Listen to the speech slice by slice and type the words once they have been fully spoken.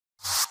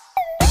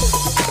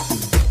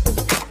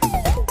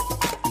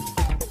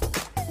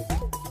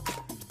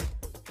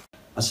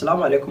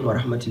Assalamu alaikum wa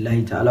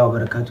rahmatullahi ta'ala wa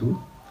barakatuhu.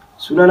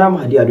 Sunana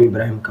Mahdi Ado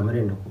Ibrahim kamar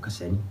yadda kuka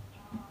sani.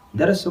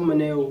 Darasinmu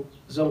na yau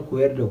zan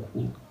koyar da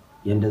ku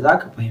yadda za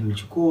ka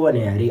fahimci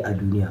kowane yare a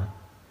duniya.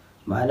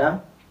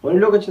 Ma'ana wani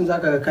lokacin za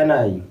ka ga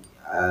kana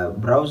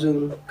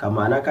browsing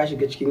ma'ana ka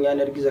shiga cikin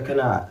yanar gizo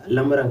kana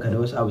lamuranka da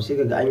wasu abu sai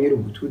ka ga an yi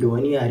rubutu da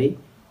wani yare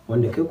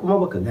wanda kai kuma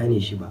baka gane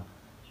shi ba.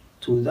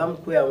 To za mu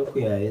koya muku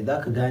yaya za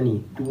ka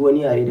gane duk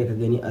wani yare da ka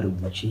gani a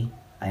rubuce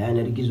a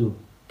yanar gizo.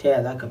 Ta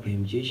yaya za ka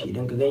fahimce shi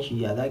idan ka gan shi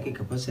ya za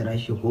ka fassara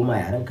shi ya koma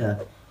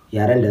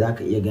yaren da za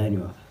ka iya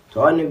ganewa. To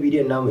a wannan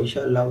bidiyon namu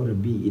insha Allah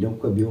rabbi idan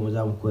kuka biyo mu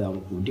za mu koya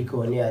muku duka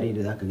wani yare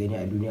da za ka gani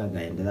a duniya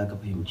ga yadda za ka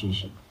fahimce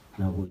shi.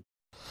 Na gode.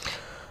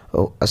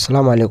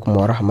 Assalamu alaikum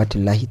wa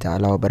rahmatullahi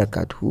ta'ala wa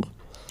barakatuhu.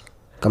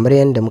 Kamar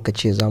yadda muka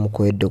ce za mu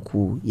koyar da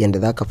ku yadda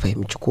za ka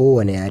fahimci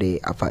kowane yare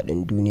a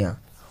faɗin duniya,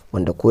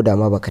 wanda ko da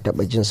ma baka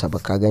taɓa jinsa ba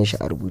ka gan shi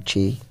a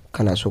rubuce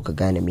kana so ka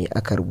gane me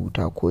aka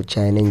rubuta, ko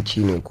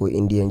Chinanci ne ko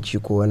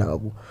Indiyanci ko wani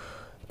abu,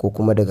 ko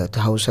kuma daga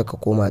ta Hausa ka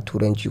koma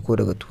Turanci, ko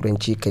daga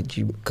Turanci ka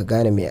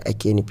gane me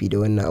ake nufi da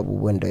wannan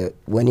abubuwan da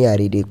wani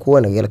yare dai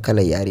kowane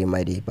kalar yare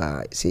ma dai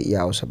ba sai iya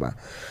Hausa ba.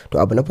 To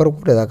abu na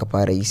farko da za ka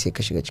fara yi sai ka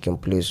shiga cikin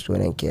Play Store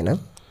nan kenan.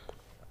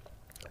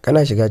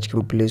 Kana shiga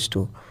cikin Play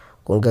Store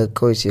kun ga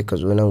kawai sai ka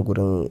zo nan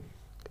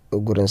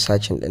gurin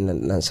searching din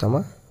nan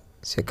sama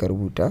sai ka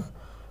rubuta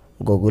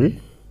Google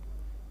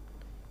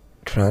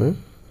Translate.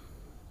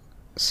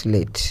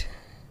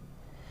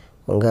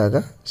 Kun ga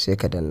haka sai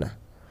ka danna.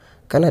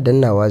 Kana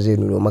dannawa zai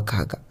nuno maka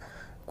haka.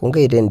 Kun ga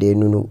idan da ya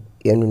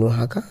nuno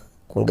haka,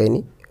 kun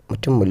gani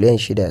mutum miliyan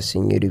 6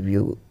 sun yi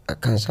review a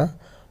kansa,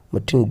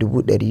 mutum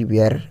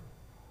 500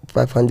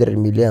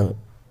 million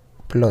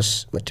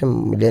plus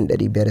mutum miliyan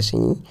 500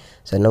 sun yi,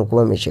 sannan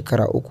kuma mai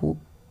shekara 3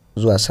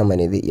 zuwa sama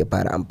ne zai iya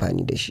fara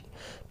amfani da shi.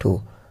 To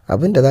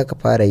abin da za ka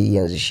fara yi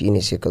yanzu shine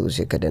sai ka zo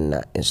sai ka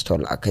danna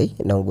install a kai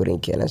nan gurin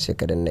kenan, sai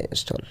ka danna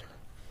install.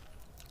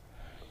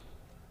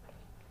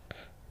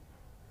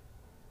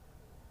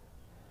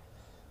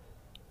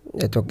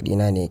 Network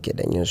dina ne yake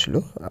dan yin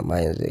slow amma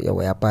yanzu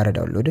yawa ya fara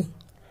downloading.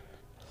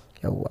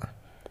 Yawa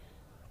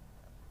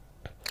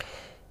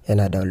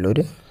yana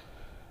downloading.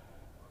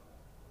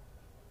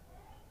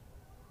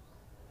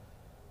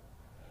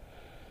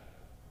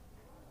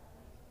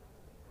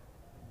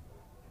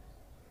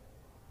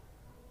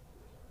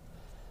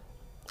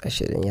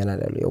 Ashirin yana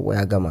da yawa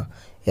ya gama,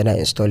 yana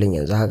installing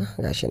yanzu haka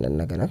gashi nan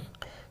na ganan.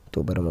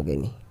 To bari mu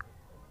gani.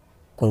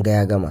 Kun ga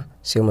ya gama,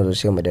 sai mu zo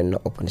sai mu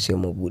danna open sai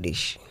mu bude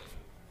shi.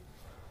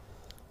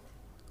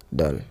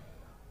 Done.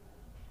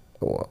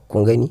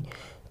 Kun gani?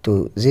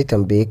 To zai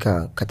tambaye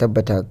ka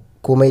tabbata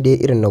komai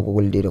dai irin na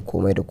Google dai da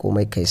komai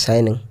kai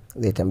signing.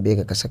 Zai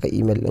tambaye ka saka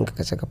email ɗinka,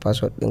 ka saka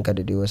password ɗinka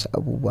da dai wasu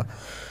abubuwa.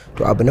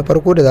 To abu na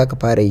farko da za ka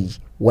fara yi,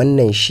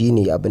 wannan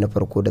shine abu na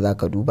farko da za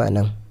ka duba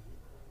nan.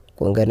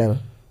 Kun ga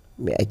nan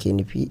me ake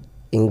nufi?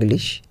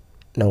 English,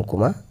 nan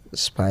kuma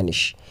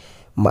Spanish.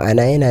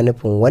 Ma'ana yana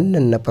nufin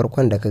wannan na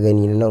farkon da ka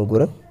gani na nan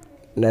gurin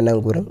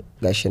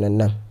gashi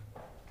nan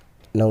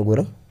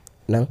gurin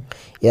nan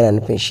yana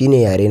nufin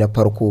shine yare na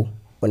farko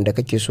wanda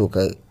kake so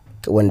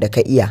wanda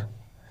ka iya.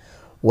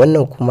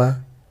 Wannan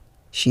kuma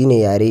shine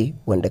yare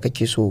wanda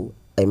kake so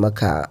ai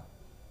maka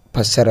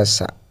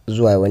fassararsa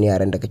zuwa wani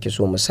yaren da kake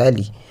so.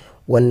 Misali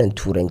wannan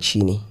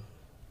Turanci ne.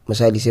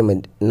 Misali sai mu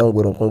nan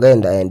gurin kun ga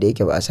yanda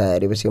yake ba a sa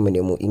yare ba, sai mu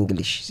nemo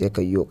English sai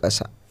ka yiwo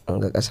ƙasa. An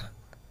ga ƙasa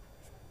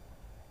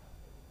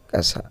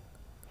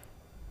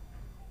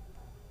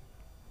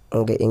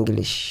an ga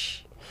English.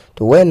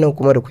 To wayannan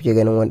kuma da kuke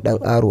ganin wani dan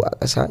aro a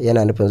ƙasa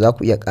yana nufin za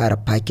ku iya ƙara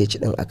package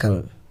din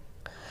akan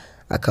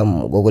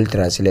Google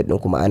Translate din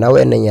kuma ana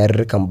wayannan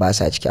yarurrukan ba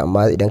sa ciki,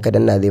 amma idan ka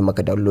danna zai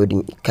maka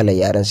downloading kalar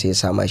yaren sai ya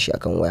sama shi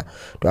akan waya.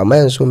 To amma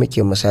yanzu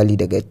muke misali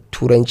daga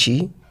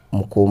Turanci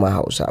mu koma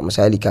Hausa.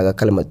 Misali kaga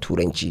kalmar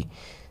Turanci,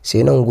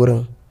 sai nan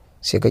gurin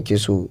sai kake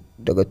so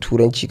daga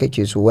Turanci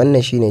kake so,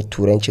 wannan shine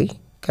Turanci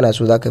kana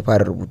so zaka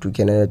fara rubutu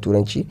kenan da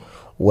Turanci,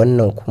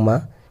 wannan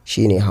kuma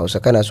shine Hausa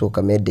kana so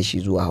ka mayar da shi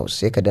zuwa Hausa,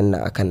 sai ka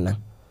danna akan nan.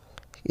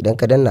 Idan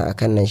ka danna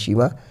akan nan shi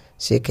ma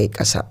sai kai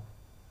ƙasa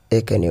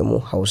sai ka nemo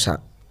Hausa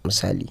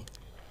misali.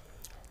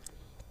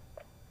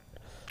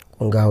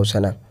 Kun ga Hausa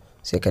nan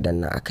sai ka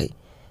danna akai.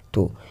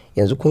 To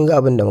yanzu kun ga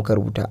abin da muka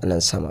rubuta a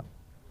nan sama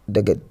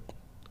daga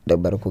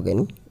bar ku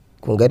gani.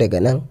 Kun ga daga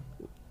nan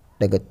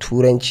daga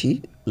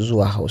Turanci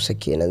zuwa Hausa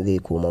kenan zai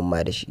koma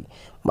ma da shi.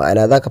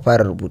 Ma'ana za ka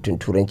fara rubutun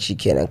Turanci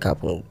kenan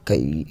kafin ka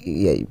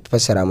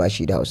fassara ma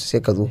shi da Hausa.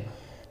 Sai ka zo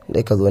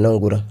nan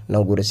gurin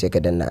sai ka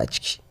danna a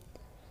ciki.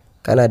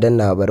 Kana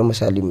danna bari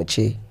misali mu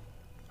ce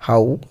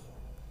how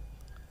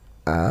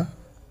are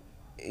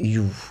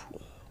you,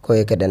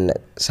 kawai ka danna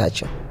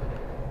searching.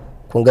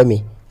 Kun ga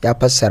me ya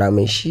fassara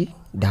min shi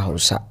da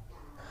Hausa.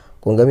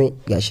 Kun ga me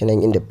gashi nan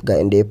inda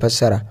ya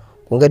fassara.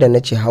 Kun ga da na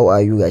ce how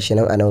are you gashi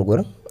nan a nan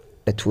gurin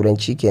da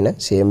Turanci kenan,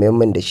 sai ya mayar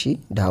min da shi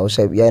da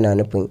Hausa yana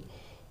nufin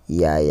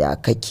yaya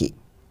kake.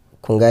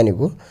 Kun gane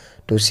ko?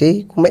 To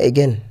sai kuma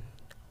again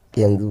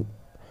yanzu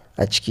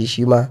a ciki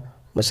shi ma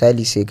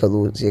misali sai ka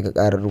zo sai ka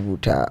ƙara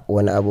rubuta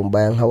wani abun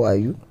bayan how are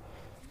you.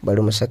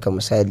 Bari mu saka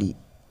misali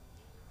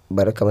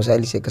bari ka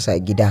misali sai ka sa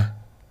gida,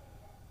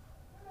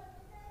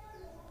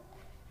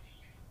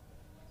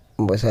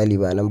 misali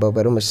ba nan ba,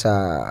 bari mu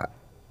sa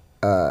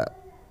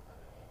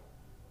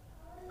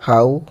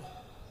how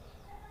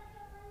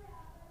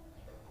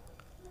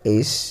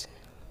is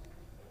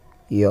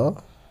your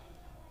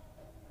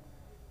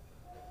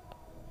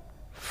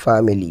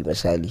family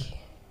misali,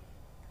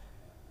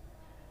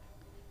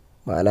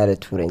 ma'ana da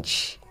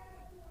turanci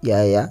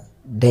yaya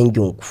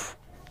danginku.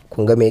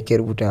 Kun ga me yake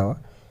rubutawa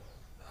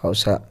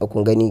Hausa,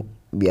 kun gani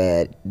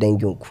yaya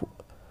danginku,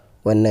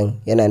 wannan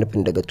yana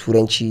nufin daga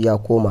turanci ya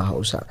koma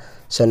Hausa.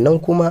 Sannan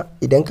kuma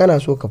idan kana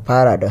so ka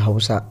fara da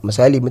Hausa,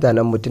 misali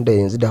mutanen mutum da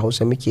yanzu da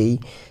Hausa muke yi,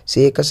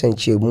 sai ya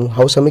kasance mu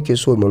Hausa muke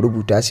so mu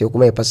rubuta sai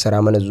kuma ya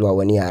fassara mana zuwa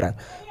wani yaren.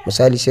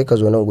 Misali sai ka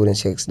zo nan gurin,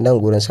 sai nan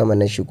gurin sama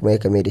nan shi kuma ya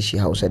kame da shi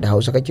Hausa, da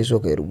Hausa kake so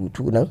ka yi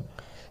rubutu nan,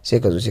 sai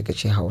ka zo sai ka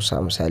ce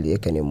Hausa misali, ya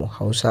ka nemo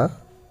Hausa,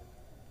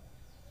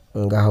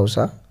 in ga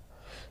Hausa,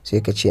 sai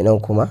ka ce nan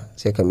kuma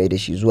sai ka mai da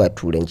shi zuwa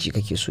turanci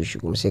kake so shi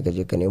kuma sai ka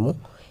je ka nemo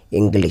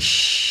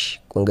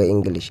English. Kun ga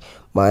English,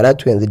 ma'ana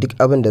to yanzu duk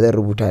abin da zan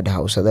rubuta da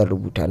Hausa zan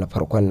rubuta na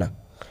farkon nan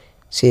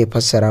sai ya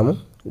fassara mun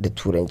da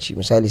turanci.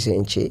 Misali sai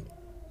in ce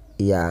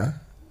ya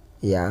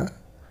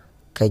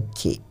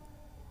kake,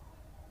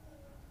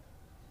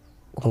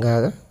 kun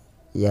ga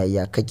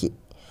ya kake,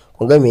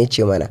 kun ga me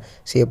yace mana,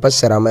 sai ya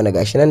fassara mana,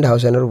 gashi nan da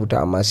Hausa na rubuta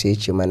amma sai ya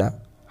ce mana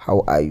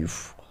how are you.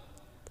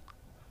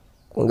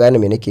 Kun gane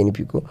me nake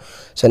nufi ko?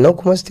 Sannan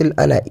kuma still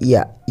ana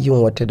iya yin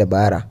wata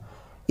dabara.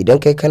 Idan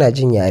kai kana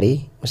jin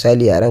yare,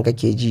 misali yaren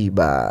kake ji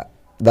ba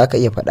za ka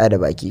iya faɗa da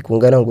baki. Kun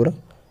ga nan gurin,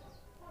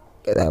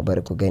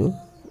 bar ku gani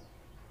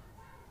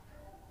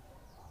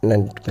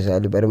nan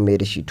misali, bari mai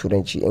da shi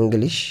turanci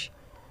English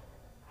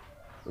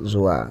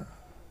zuwa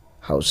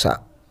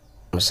Hausa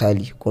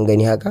misali. Kun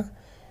gani haka,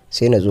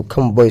 sai na zo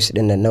kan voice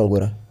din nan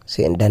gurin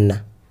sai in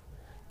danna,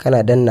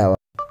 kana dannawa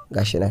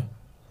gashi nan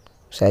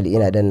misali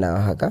ina dannawa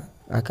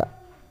haka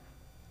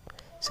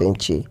sai in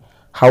ce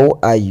how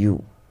are you,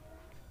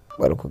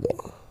 bari ku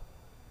gani.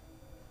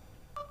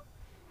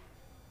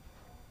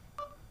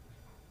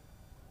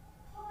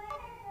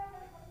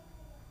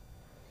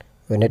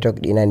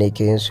 Network dina ne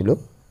ke yin slow,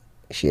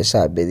 shi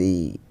yasa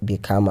bai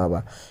kama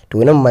ba.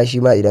 To nan ma shi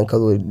ma idan ka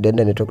zo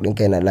danna network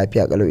ɗinka yana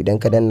lafiya kalau, idan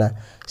ka danna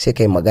sai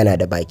kai magana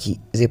da baki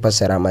zai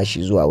fassara ma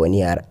shi zuwa wani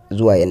yare,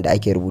 zuwa yanda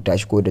ake rubuta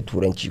shi, ko da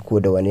turanci ko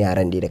da wani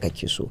yaren da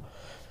kake so.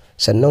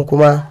 Sannan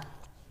kuma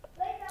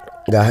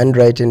ga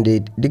handwriting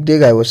dai, duk dai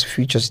ga wasu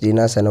features dai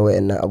nasa na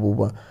wayannan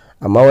abubuwan,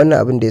 amma wannan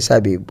abin da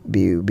yasa bai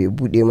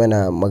bude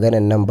mana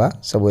maganan nan ba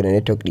saboda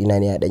network dina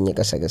ne ya danyi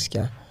kasa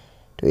gaskiya.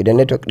 To idan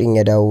network din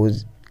ya dawo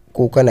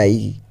ko kana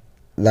yi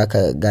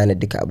zaka gane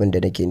duka abin da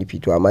nake nufi.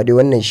 To amma dai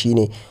wannan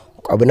shine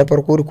abu na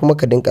farko, kuma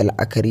ka dinka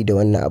la'akari da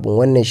wannan abun.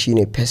 Wannan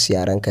shine first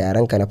yarenka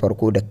na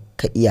farko da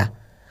ka iya,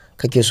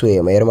 kake so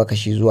ya mayar maka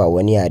shi zuwa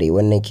wani yare,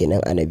 wannan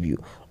kenan a na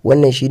biyu.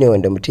 Wannan shine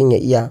wanda mutum ya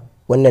iya,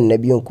 wannan na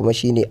biyun kuma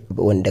shine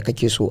wanda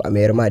kake so a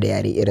mayar ma da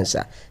yare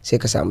irinsa,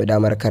 sai ka samu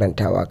damar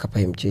karantawa ka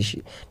fahimce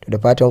shi. To da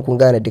fatan kun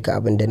gane duka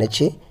abin da na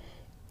ce,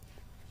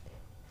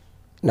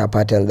 na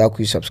fatan za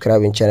ku yi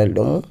subscribing channel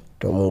ɗinmu.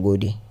 To mun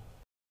gode.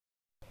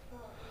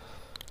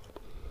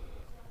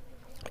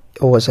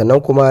 Sannan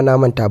kuma na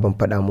manta ban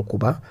faɗa muku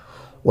ba,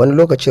 wani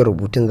lokacin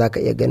rubutun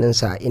zaka iya ganin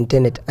sa a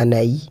intanet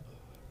ana yi,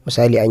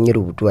 misali an yi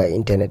rubutu a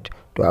intanet.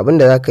 To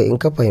abinda zaka in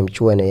ka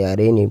fahimci wani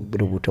yare ne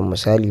rubutun,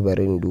 misali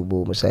bari in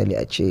dubo, misali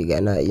a ce ga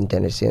na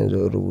intanet sai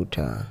yanzu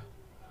rubuta,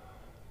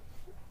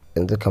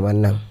 yanzu kamar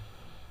nan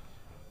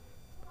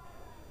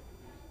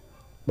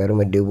bari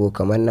mu dubo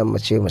kamar nan mu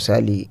ce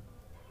misali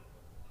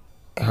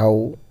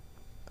how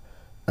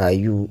are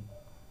you.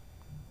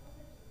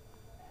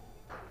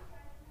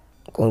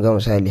 Kun ga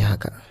misali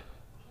haka,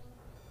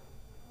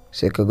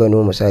 sai ka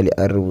gano misali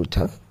an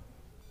rubuta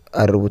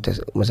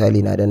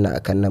misali na danna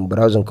akan nan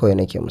browsing kawai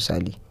nake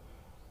misali,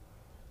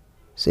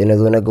 sai na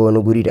zo na ga wani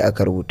guri da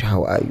aka rubuta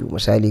how are you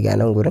misali, ga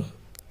nan gurin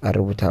an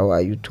rubuta how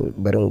are you. To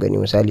bari in gani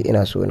misali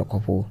ina so na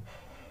kwafo,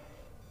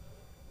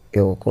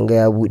 yau kun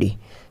ga ya bude.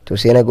 To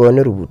sai na ga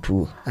wani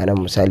rubutu a nan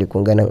misali,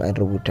 kun ga nan an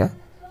rubuta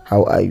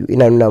how are you.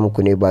 Ina nuna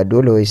muku ne ba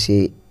dole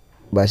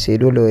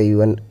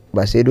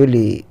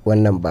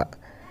wannan ba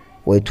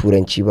wai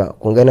turanci ba.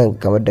 Kun ga nan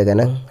kamar daga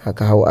nan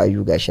haka how are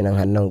you gashi nan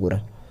hannun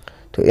gurin.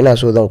 To ina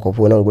so zan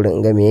kwafo nan gurin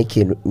in ga me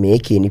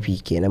yake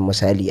nufi kenan.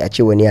 Misali a ce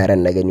wani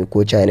yaren na gani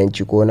ko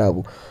Chinanci ko wani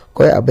abu,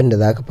 kawai abin da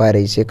zaka fara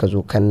yi sai ka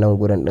zo kan nan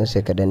gurin din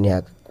sai ka danne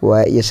haka, kowa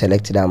ya iya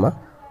select dama.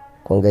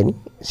 Kun gani,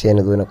 sai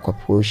na zo na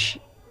kwafo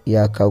shi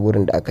ya ka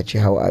gurin da aka ce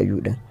how are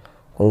you din.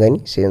 Kun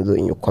gani, sai yanzu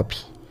in yi copy.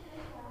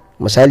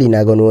 Misali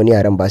na gano wani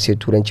yaren ba sai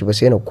turanci ba,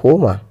 sai na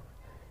koma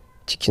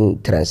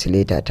cikin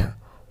translator ta.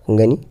 Kun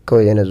gani,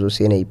 kawai yana zo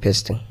sai na yi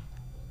pasting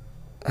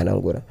a nan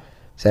gurin.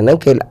 Sannan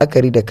kai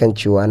la'akari da kan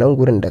cewa nan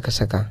gurin da ka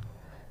saka,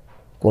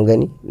 kun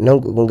gani nan,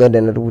 kun ga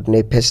da na rubuta na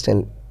yi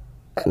pasting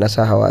na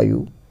sa how are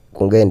you,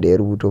 kun ga yanda ya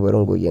rubuto. Bari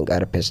in goge in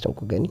ƙara pasting,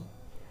 ku gani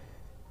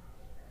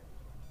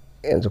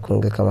yanzu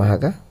kun ga kamar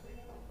haka,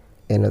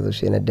 yana zo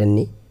sai na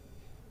danne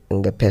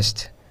in ga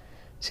paste,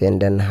 sai in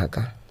danna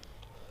haka.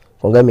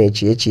 kun ga me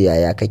yace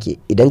yaya kake.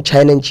 Idan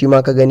Chinanci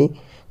ma ka gani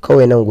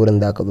kawai nan gurin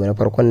za ka zo na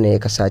farkon ne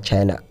ka sa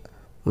China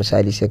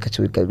misali, sai ka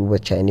ce ka duba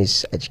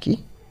Chinese a ciki.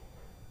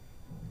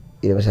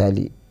 Idan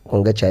misali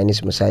kun ga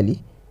Chinese misali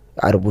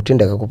a rubutun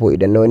da ka kwafo,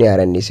 idan na wani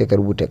yaren ne sai ka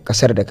rubuta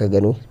kasar da ka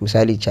gano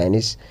misali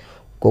Chinese,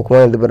 ko kuma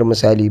yanzu bari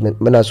misali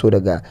muna so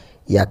daga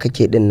ya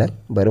kake din nan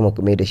bari mu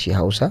mai da shi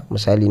Hausa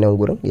misali, nan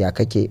gurin ya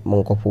kake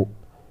mun kwafo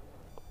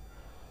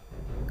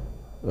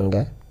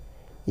ga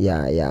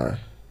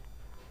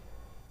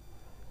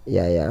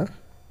yaya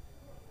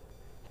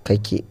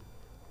kake,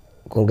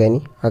 kun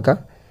gani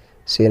haka.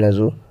 Sai na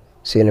zo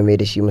sai na mai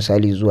da shi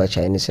misali zuwa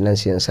Chinese, nan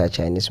sai in sa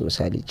Chinese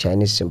misali,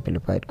 Chinese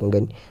simplified. Kun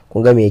gani,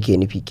 kun ga me yake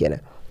nufi kenan.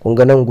 Kun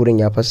ga nan gurin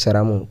ya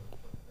fassara mun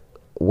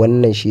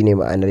wannan shine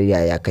ma'anar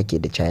yaya kake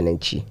da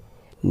Chinanci,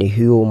 ne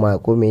hiyo ma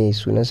ko me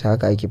sunansa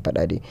haka ake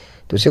faɗa dai.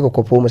 To sai ka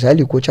kwafo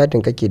misali ko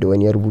chatin kake da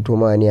wani ya rubuto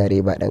ma wani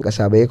yare ba dan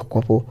ƙasa ba, ya ka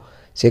kwafo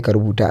sai ka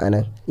rubuta a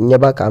nan. In ya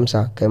baka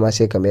amsa kai ma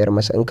sai ka mayar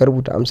masa, in ka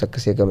rubuta amsa ka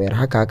sai ka mayar.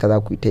 Haka za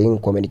ku yi ta yin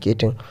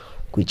communicating,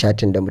 ku yi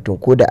chatting da mutum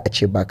ko da a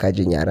ce baka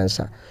jin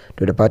yarensa.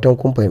 To da fatan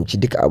kun fahimci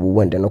duka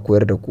abubuwan da na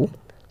koyar da ku,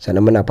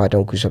 sannan muna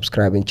fatan ku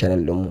subscribing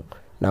channel ɗinmu.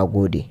 Na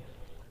gode.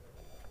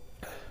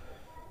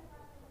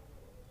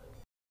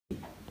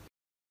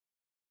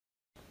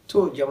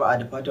 To jama'a,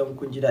 da fatan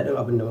kun ji daɗin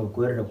abin da muka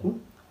koyar da ku.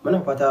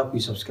 Muna fata ku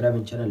yi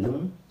subscribing channel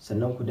ɗinmu,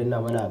 sannan ku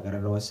danna mana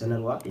ƙararrawar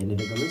sanarwa yadda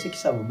daga mun saki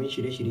sababbin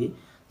shirye-shirye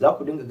za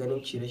ku dinga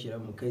ganin shirye-shiryen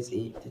mu kai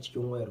tsaye ta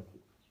cikin wayarku.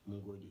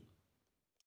 Mun gode.